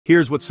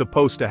Here's what's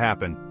supposed to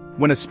happen.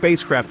 When a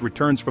spacecraft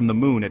returns from the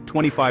moon at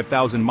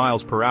 25,000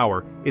 miles per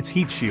hour, its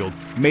heat shield,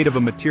 made of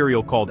a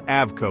material called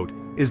Avcoat,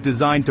 is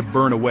designed to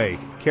burn away,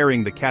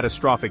 carrying the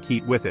catastrophic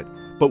heat with it.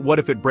 But what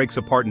if it breaks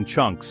apart in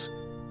chunks?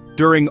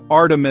 During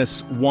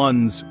Artemis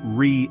I's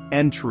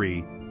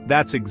re-entry,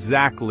 that's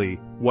exactly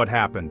what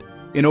happened.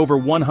 In over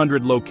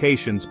 100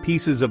 locations,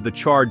 pieces of the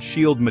charged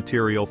shield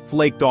material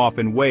flaked off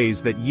in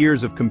ways that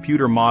years of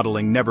computer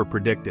modeling never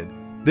predicted.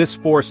 This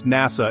forced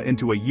NASA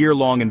into a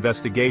year-long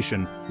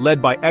investigation,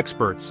 led by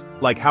experts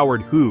like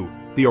Howard Hu,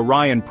 the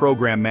Orion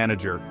program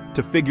manager,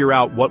 to figure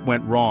out what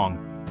went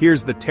wrong.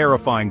 Here's the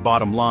terrifying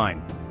bottom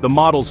line. The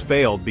models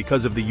failed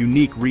because of the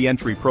unique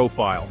re-entry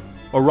profile.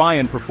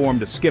 Orion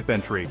performed a skip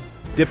entry,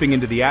 dipping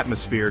into the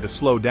atmosphere to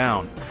slow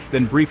down,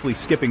 then briefly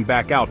skipping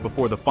back out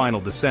before the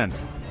final descent.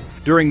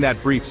 During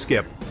that brief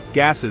skip,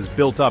 gases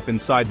built up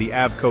inside the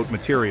Avcoat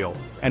material,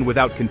 and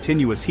without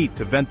continuous heat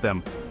to vent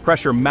them,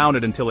 pressure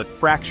mounted until it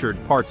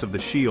fractured parts of the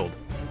shield.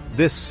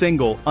 This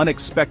single,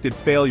 unexpected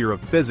failure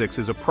of physics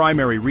is a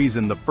primary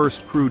reason the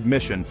first crewed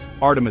mission,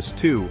 Artemis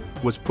II,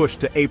 was pushed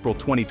to April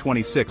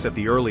 2026 at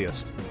the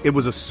earliest. It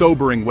was a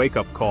sobering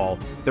wake-up call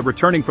that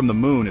returning from the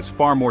moon is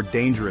far more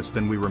dangerous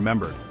than we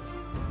remembered.